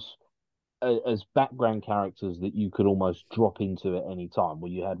 of course, as background characters that you could almost drop into at any time,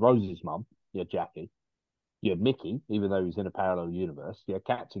 where you had Rose's mum, you had Jackie, you had Mickey, even though he's in a parallel universe, you had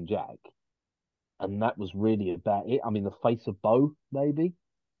Captain Jack, and that was really about it. I mean, the face of Bo, maybe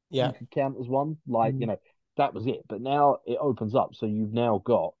you Yeah. could count as one. Like, Mm. that was it. But now it opens up, so you've now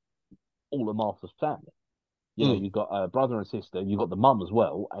got all of Martha's family. Mm. You've got a brother and sister, you've got the mum as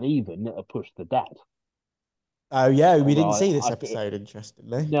well, and even a push the dad. Oh yeah, we Although didn't see this I episode.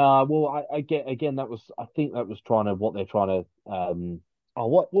 Interestingly. no, well, I get again. That was, I think that was trying to what they're trying to. Oh,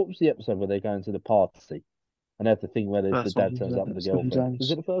 what was the episode where they go into the party and have the thing where the First dad one turns was up with the Smith and girlfriend? Was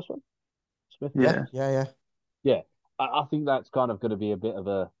it Jones. the first one? Smith and Yeah, Yeah. Jones. yeah, yeah. Yeah, I think that's kind of going to be a bit of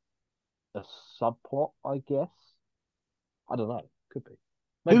a subplot, I guess. I don't know. Could be.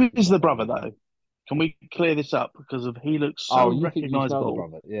 Maybe Who it's is not the going to brother be, but though? Can we clear this up because of he looks so oh, you think you know the recognizable?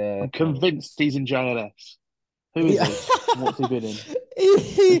 brother? Yeah, I'm fair enough. convinced he's in JLS. Who is Yeah. he? What's he been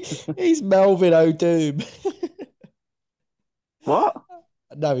in? He's Melvin O'Doom. What?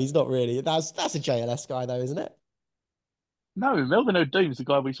 No, he's not really. That's a JLS guy though, isn't it? No, Melvin O'Doom's the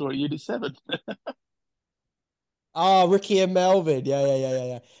guy we saw at Unit 7. Oh, Ricky and Melvin. Yeah, yeah, yeah, yeah,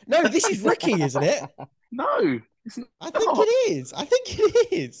 yeah. No, this is Ricky, isn't it? No, it's I think not. it is. I think it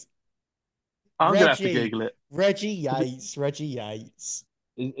is. I'm gonna have to Reggie. Google it. Reggie Is it? Yates. Reggie Yates.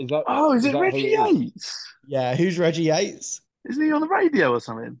 Is that Oh, is is it that who Reggie it is? Yates? Yeah, who's Reggie Yates? Isn't he on the radio or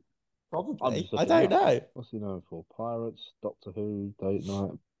something? I'm Probably. just I looking it don't up. know. What's he known for? Pirates, Doctor Who, Date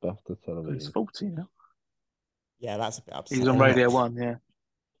Night, BAFTA He's Television. 40 now. Yeah, that's a bit He was on upsetting, isn't it? Radio 1, yeah.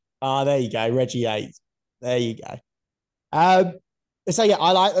 Ah, there you go. Reggie Yates. There you go. Um, so yeah,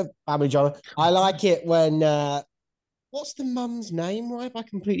 I like the family drama. I like it when what's the mum's name? Why have I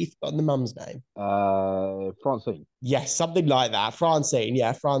completely forgotten the mum's name? Francine. Yes, something like that. Francine,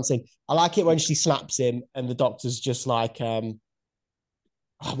 yeah, Francine. I like it when she slaps him and the doctor's just like, "Oh,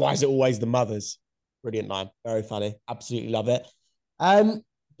 why is it always the mothers?" Brilliant line. Very funny. Absolutely love it. Um,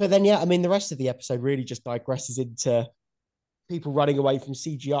 but then yeah, I mean the rest of the episode really just digresses into people running away from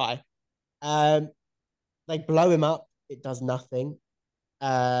CGI. They blow him up, it does nothing.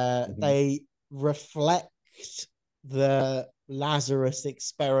 Mm-hmm. They reflect the Lazarus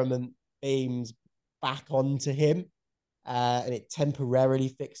experiment beams back onto him, and it temporarily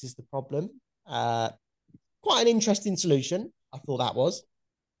fixes the problem. Uh, Quite an interesting solution. I thought that was.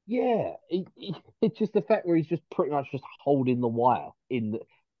 Yeah, it's just the fact where he's just pretty much just holding the wire in the.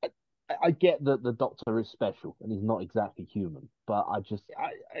 I get that the Doctor is special and he's not exactly human, but I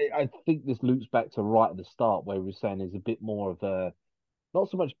think this loops back to right at the start where we were saying there's a bit more of a not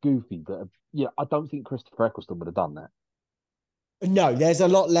so much goofy, but yeah, I don't think Christopher Eccleston would have done that. No, there's a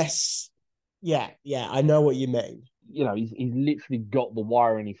lot less. Yeah, yeah, I know what you mean. He's literally got the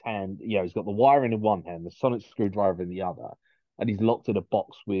wire in his hand. He's got the wire in one hand, the sonic screwdriver in the other, and he's locked in a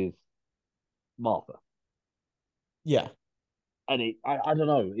box with Martha. Yeah. And I don't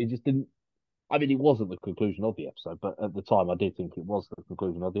know, it just didn't. I mean, it wasn't the conclusion of the episode, but at the time, I did think it was the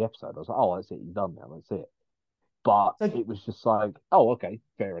conclusion of the episode. I was like, oh, that's it, he's done now, that's it. But So, it was just like, oh, okay,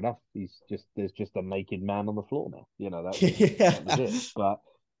 fair enough. There's just a naked man on the floor now. That was yeah. it. But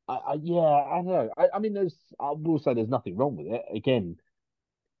yeah, I don't know. I mean, I will say there's nothing wrong with it. Again,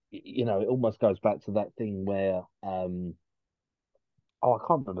 it almost goes back to that thing where oh, I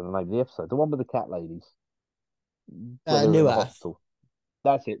can't remember the name of the episode. The one with the cat ladies, where they were in New the Earth. hospital.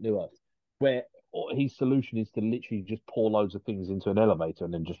 That's it, New Earth. Where his solution is to literally just pour loads of things into an elevator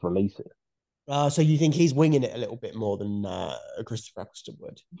and then just release it. So you think he's winging it a little bit more than Christopher Eccleston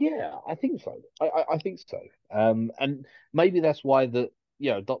would? Yeah, I think so. I think so. And maybe that's why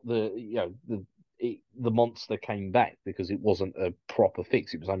the monster came back because it wasn't a proper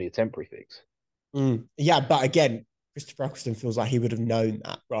fix. It was only a temporary fix. Yeah, but again, Christopher Eccleston feels like he would have known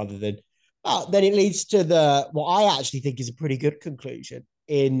that rather than. But then it leads to what I actually think is a pretty good conclusion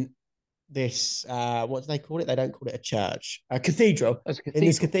in this. What do they call it? They don't call it a church, a cathedral. As a In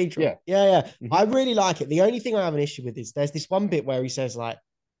this cathedral. cathedral, Yeah. yeah. Mm-hmm. I really like it. The only thing I have an issue with is there's this one bit where he says like,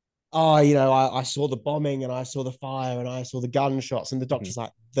 "Oh, I saw the bombing and I saw the fire and I saw the gunshots," and the doctor's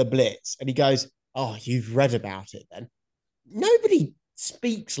like, "The Blitz," and he goes, "Oh, you've read about it then." Nobody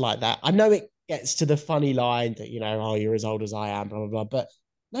speaks like that. I know it gets to the funny line that, oh, you're as old as I am, blah, blah, blah. But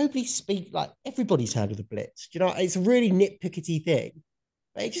nobody speaks like everybody's heard of the Blitz. It's a really nitpickety thing.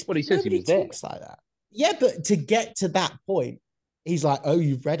 But it just, Well, he says he nobody was there. talks like that. Yeah, but to get to that point, he's like, oh,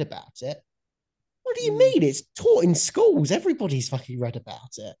 you've read about it. What do you mean? It's taught in schools. Everybody's fucking read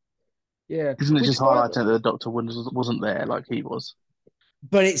about it. Yeah. Isn't it just highlighting that the doctor wasn't there like he was?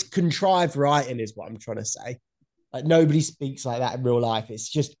 But it's contrived writing, is what I'm trying to say. Like nobody speaks like that in real life.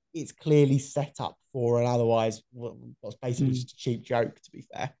 It's clearly set up for an otherwise what's basically just a cheap joke, to be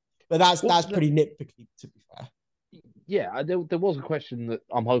fair. But that's pretty nitpicky, to be fair. Yeah, there was a question that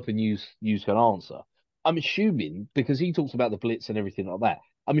I'm hoping you can answer. I'm assuming, because he talks about the Blitz and everything like that,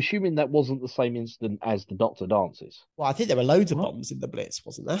 I'm assuming that wasn't the same incident as the Doctor dances. Well, I think there were loads of bombs in the Blitz,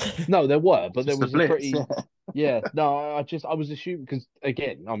 wasn't there? No, there were, but there was the Blitz, a pretty. Yeah. Yeah, no, I was assuming, because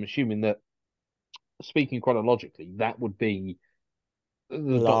again, I'm assuming that, speaking chronologically, that would be the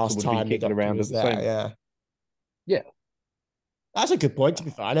Doctor last would have time been kicking around was at the same. Yeah. Yeah. That's a good point, to be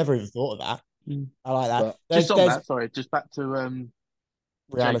fair. I never even thought of that. I like that. Just on that, sorry, just back to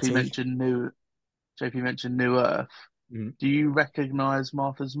reality. JP mentioned New Earth. Do you recognise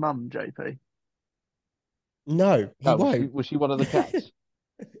Martha's mum, JP? No, he won't. Was she one of the cats?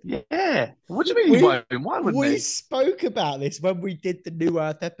 Yeah. What do you mean he won't? Why wouldn't he? We spoke about this when we did the New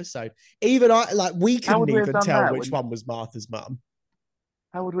Earth episode. Even we How would couldn't we have even done tell that which when- one was Martha's mum.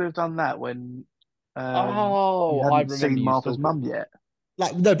 How would we have done that when you I hadn't remember seen you Martha's talking. mum yet?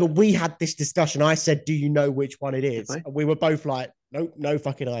 No, but we had this discussion. I said, "Do you know which one it is?" Did we? And we were both like, "Nope, no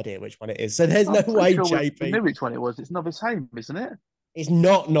fucking idea which one it is." So there's I'm no pretty way, sure JP. we knew which one it was. It's Novice Home, isn't it? It's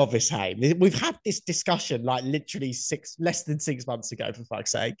not Novice Hame. We've had this discussion like literally less than 6 months ago, for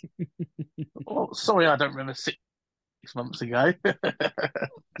fuck's sake. Oh, sorry, I don't remember 6 months ago.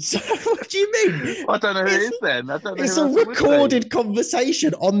 So what do you mean? I don't know who it is then. I don't know It's who a else it would be. recorded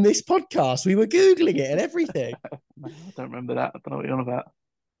conversation on this podcast. We were Googling it and everything. I don't remember that. I don't know what you're on about.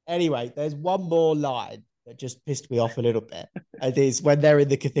 Anyway, there's one more line that just pissed me off a little bit. It is when they're in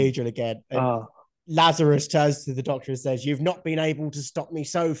the cathedral again. And Lazarus turns to the doctor and says, "You've not been able to stop me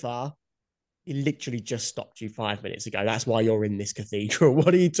so far. He literally just stopped you 5 minutes ago. That's why you're in this cathedral.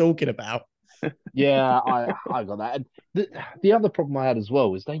 What are you talking about?" Yeah, I got that. And the other problem I had as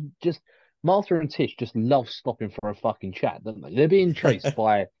well is Martha and Tish just love stopping for a fucking chat, don't they? They're being chased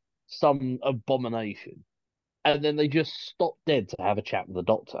by some abomination, and then they just stop dead to have a chat with the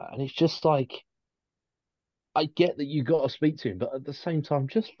doctor. And it's just like, I get that you got to speak to him, but at the same time,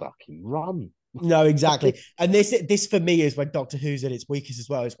 just fucking run. No, exactly. And this for me is when Doctor Who's at its weakest as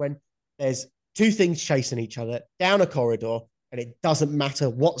well, is when there's two things chasing each other down a corridor, and it doesn't matter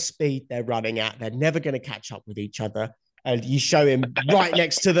what speed they're running at, they're never going to catch up with each other. And you show him right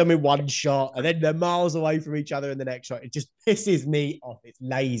next to them in one shot, and then they're miles away from each other in the next shot. It just pisses me off. It's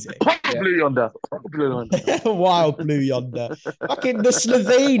lazy. Blue yonder. Blue yonder. Wild blue yonder. Fucking the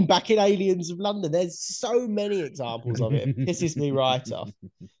Slovene back in Aliens of London. There's so many examples of it. It pisses me right off.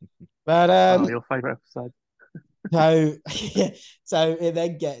 But your favourite episode. So it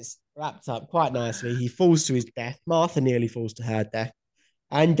then gets wrapped up quite nicely. He falls to his death. Martha nearly falls to her death.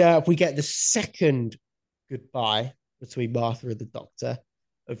 And we get the second goodbye between Martha and the Doctor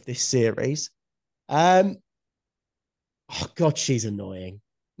of this series. Oh God, she's annoying.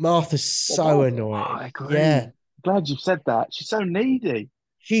 Martha's so annoying. I agree. Yeah. Glad you said that. She's so needy.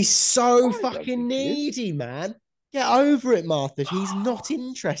 She's so fucking needy, man. Get over it, Martha. She's not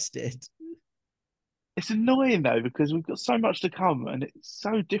interested. It's annoying though, because we've got so much to come and it's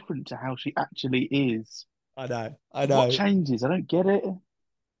so different to how she actually is. I know. What changes? I don't get it.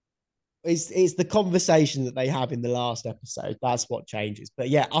 It's the conversation that they have in the last episode. That's what changes. But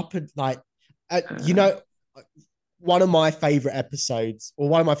yeah, one of my favorite episodes, or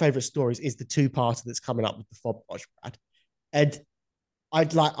one of my favorite stories, is the two-parter that's coming up with the fob wash Brad. And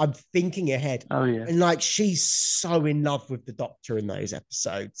I'm thinking ahead. Oh yeah. And she's so in love with the Doctor in those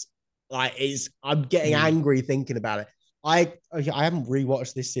episodes. I'm getting angry thinking about it. I haven't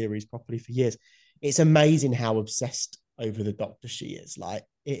rewatched this series properly for years. It's amazing how obsessed over the Doctor she is.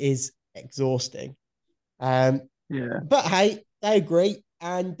 It is exhausting. Yeah. But hey, they agree.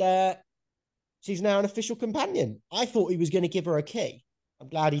 and she's now an official companion. I thought he was going to give her a key. I'm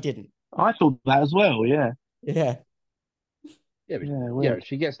glad he didn't. I thought that as well. Yeah. Yeah. Yeah, but, Yeah. yeah, Weird.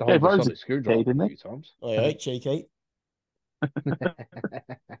 she gets to Gave hold the Rose a sonic key, screwdriver a didn't few times. Oh, yeah, cheeky.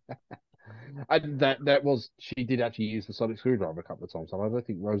 And that was she did actually use the sonic screwdriver a couple of times, and I don't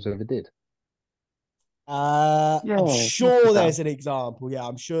think Rose ever did. I'm Yeah. Must be sure done. there's an example. Yeah,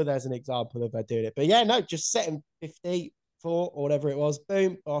 I'm sure there's an example of her doing it. But yeah, no, just set him 54 or whatever it was.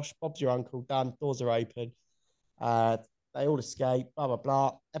 Boom, bosh, Bob's your uncle, done. Doors are open. Uh, they all escape, blah, blah,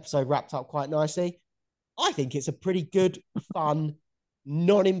 blah. Episode wrapped up quite nicely. I think it's a pretty good, fun,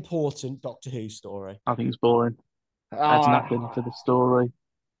 non important Doctor Who story. I think it's boring. Adds nothing Ah, to the story.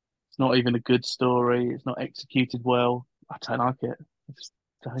 It's not even a good story. It's not executed well. I don't like it. I just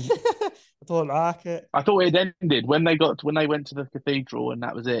don't. I don't like it. I thought it ended when they went to the cathedral and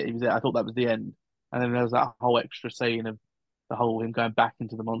that was it. He was it. I thought that was the end. And then there was that whole extra scene of the whole him going back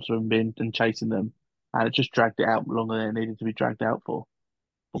into the monster and being and chasing them. And it just dragged it out longer than it needed to be dragged out for.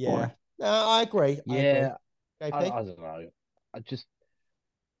 Yeah. Boring. No, I agree. I agree. yeah, JP? I don't know. I just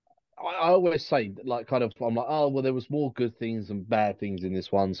I always say like kind of I'm like, oh well, there was more good things than bad things in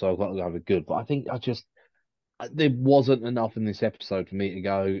this one, so I've got to go with good. But I think there wasn't enough in this episode for me to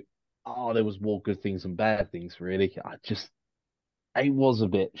go, oh, there was more good things than bad things. Really, it was a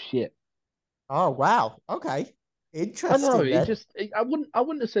bit shit. Oh, wow. Okay. I know Interesting it then. just I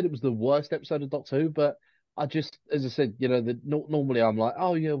wouldn't have said it was the worst episode of Doctor Who, but I just as I said, normally I'm like,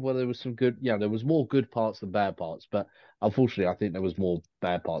 oh yeah, well there was some good, there was more good parts than bad parts, but unfortunately I think there was more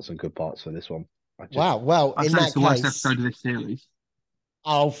bad parts than good parts for this one. I just Wow. Well, I'd in say it's that the worst case, episode of this series.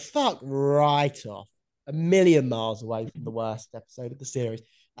 oh, fuck right off. A million miles away from the worst episode of the series.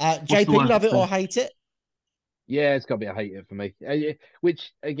 What's the JP, love worst it or then? hate it? yeah, it's got to be a hater for me. Yeah,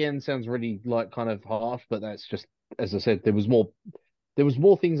 which again sounds really like kind of harsh, but that's just as I said, there was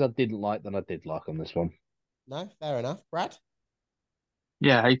more things I didn't like than I did like on this one. No, fair enough. Brad?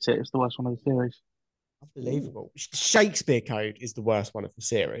 Yeah, I hate it. It's the worst one of the series. Ooh. Unbelievable. Shakespeare Code is the worst one of the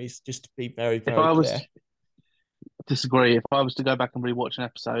series, just to be very, If very I was clear. disagree, if I was to go back and rewatch an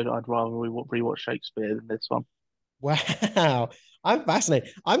episode, I'd rather rewatch Shakespeare than this one. Wow. I'm fascinated.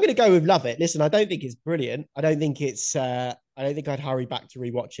 I'm going to go with love it. Listen, I don't think it's brilliant. I don't think I'd hurry back to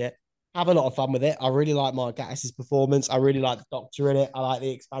rewatch it. Have a lot of fun with it. I really like Mark Gatiss' performance. I really like the Doctor in it. I like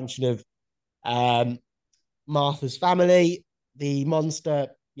the expansion of um, Martha's family. The monster,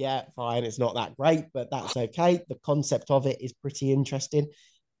 yeah, fine. It's not that great, but that's okay. The concept of it is pretty interesting.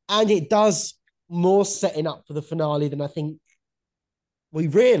 And it does more setting up for the finale than I think we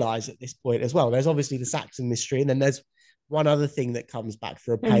realize at this point as well. There's obviously the Saxon mystery, and then there's one other thing that comes back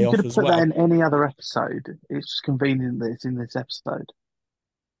for a Yeah, you could payoff have as put that well. in any other episode. It's just convenient that it's in this episode.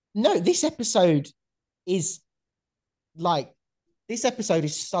 No, is like this episode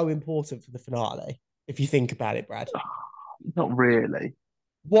is so important for the finale. If you think about it, Brad, Not really.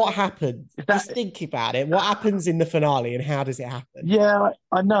 what happens? If that, Just think about it. What happens in the finale, and how does it happen? yeah,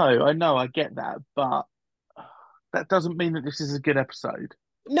 I get that, but that doesn't mean that this is a good episode.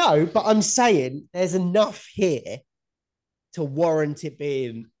 No, but I'm saying there's enough here to warrant it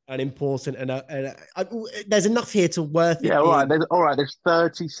being an important there's enough here to worth Yeah, it being. all right. There's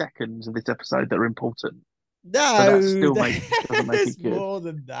 30 seconds of this episode that are important, but that No, still doesn't make there's it good. more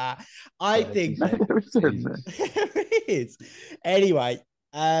than that. I 30 think No, there seconds. isn't. Jesus. there is. Anyway,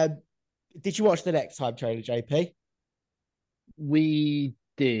 did you watch the next time trailer, JP? We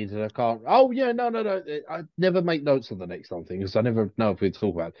did, and I can't. Oh yeah, no. I never make notes on the next time thing because I never know if we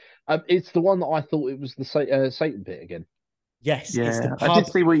talk about it. It's the one that I thought it was the Satan bit again. Yes, it's the Yeah, I did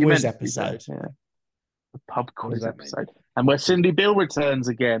pub see what you quiz meant, to be fair. episode. Yeah, the pub What does quiz that mean? episode, and where Cindy Bill returns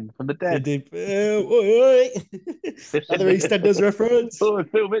again from the dead. Oi, oi. Another EastEnders reference. Oh,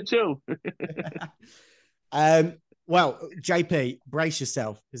 Phil Mitchell. um, well, JP, brace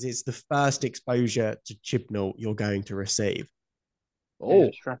yourself because it's the first exposure to Chibnall you're going to receive. Yeah,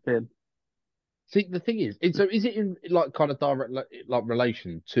 Oh, strap in. see, the thing is, so is it in like kind of direct like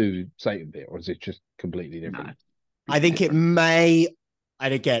relation to Satan bit, or is it just completely No, different? I think it may,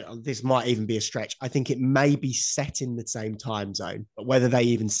 and again, this might even be a stretch. I think it may be set in the same time zone, but whether they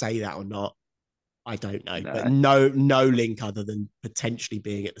even say that or not, I don't know. But no. no link other than potentially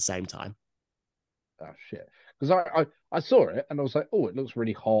being at the same time. Oh shit! Because I saw it and I was like, oh, it looks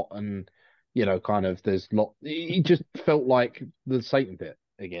really hot and kind of there's lot. It just felt like the Satan bit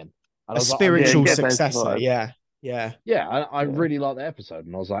again, and A I was like, I'm Yeah, spiritual really get those successor. vibes. Yeah. Yeah. yeah, I Yeah. really like the episode,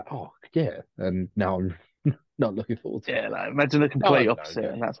 and I was like, oh yeah, and now I'm Not looking forward to Yeah, it. like, imagine the complete opposite,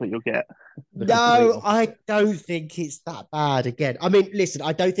 Okay. and that's what you'll get. The complete No, I opposite. don't think it's that bad again. I mean, listen,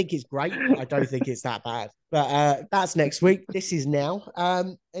 I don't think it's great, but I don't think it's that bad. But that's next week. This is now.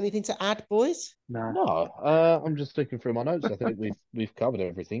 Anything to add, boys? No. No, I'm just looking through my notes. I think we've covered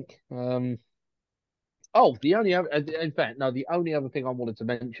everything. Oh, the only other, in fact, no, the only other thing I wanted to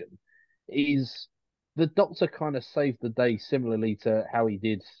mention is the Doctor kind of saved the day similarly to how he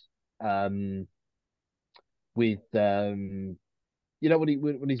did um, with when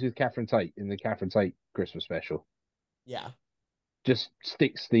he's with Catherine Tate in the Catherine Tate Christmas special. Yeah. Just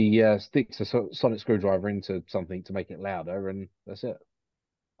sticks a sonic screwdriver into something to make it louder, and that's it.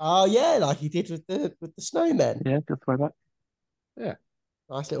 Oh yeah, like he did with the snowmen. Yeah, good for that. Yeah,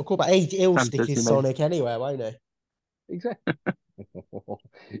 Nice little call. But he'll Sam stick says his you mean. Sonic anywhere, won't he? exactly.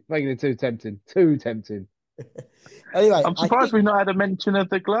 Making it too tempting. Too tempting. Anyway, I'm I surprised think. we've not had a mention of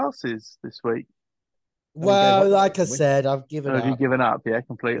the glasses this week. And we gave Well, up, like I didn't we? said, I've given Or have you up. given up? Yeah,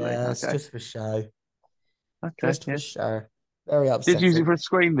 completely. Yeah, it's Okay. just for show. Okay, Just for yeah. show. Very Did use it upsetting. for a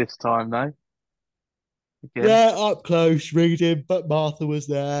screen this time, though. Again. Yeah, up close reading, but Martha was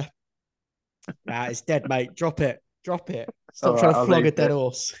there. Nah, it's dead, mate. Drop it. Drop it. All Stop trying right, to I'll flog a leave dead it.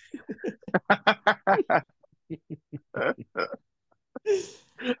 horse. That was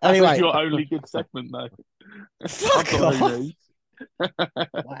Anyway, your only good segment, though. I've fuck got Who off. News.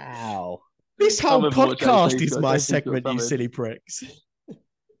 Wow. This Can't whole remember what podcast JP's is got. my JP's got segment, you something. silly pricks.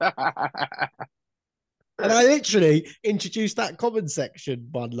 And I literally introduced that comment section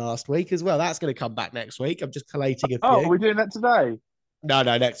one last week as well. That's going to come back next week. I'm just collating a Oh, few. we're doing that today. No,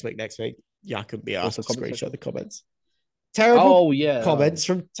 next week. Next week. Yeah, I couldn't be What's asked the to comment screenshot section? the comments. Terrible Oh yeah. comments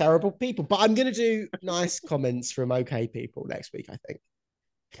from terrible people. But I'm going to do nice comments from okay people next week, I think.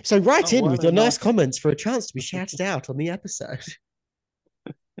 So write Oh, in why with are they your nice nice? comments for a chance to be shouted out on the episode.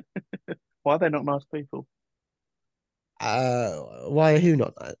 Why are they not nice people? Why? Who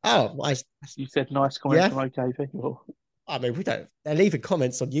not? Oh, why? You said nice comments Yeah. from OK people. I mean, we don't. They're leaving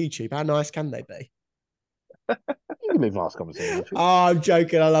comments on YouTube. How nice can they be? You can leave nice comments on YouTube. Oh, I'm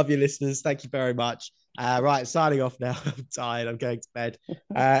joking. I love you, listeners. Thank you very much. Right, signing off now. I'm tired. I'm going to bed.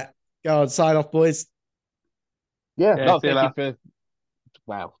 Go on, sign off, boys. Yeah, Yeah, no, see you thank you later. for.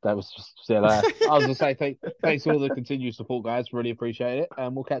 Wow, that was just I was gonna say thanks for all the continued support, guys. Really appreciate it,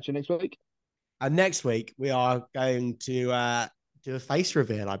 and we'll catch you next week. And next week we are going to do a face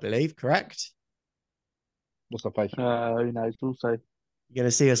reveal, I believe. Correct? What's the face? Who knows? Also, You're going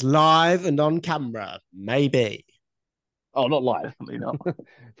to see us live and on camera, maybe. Oh, not live. definitely not.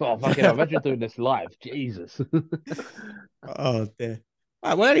 Oh, fucking hell, imagine doing this live. Jesus. Oh dear. All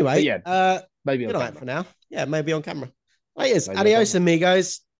right, well, But anyway, yeah, maybe good on night camera. for now. Yeah, maybe on camera. Laters. Maybe on Adios, camera. amigos.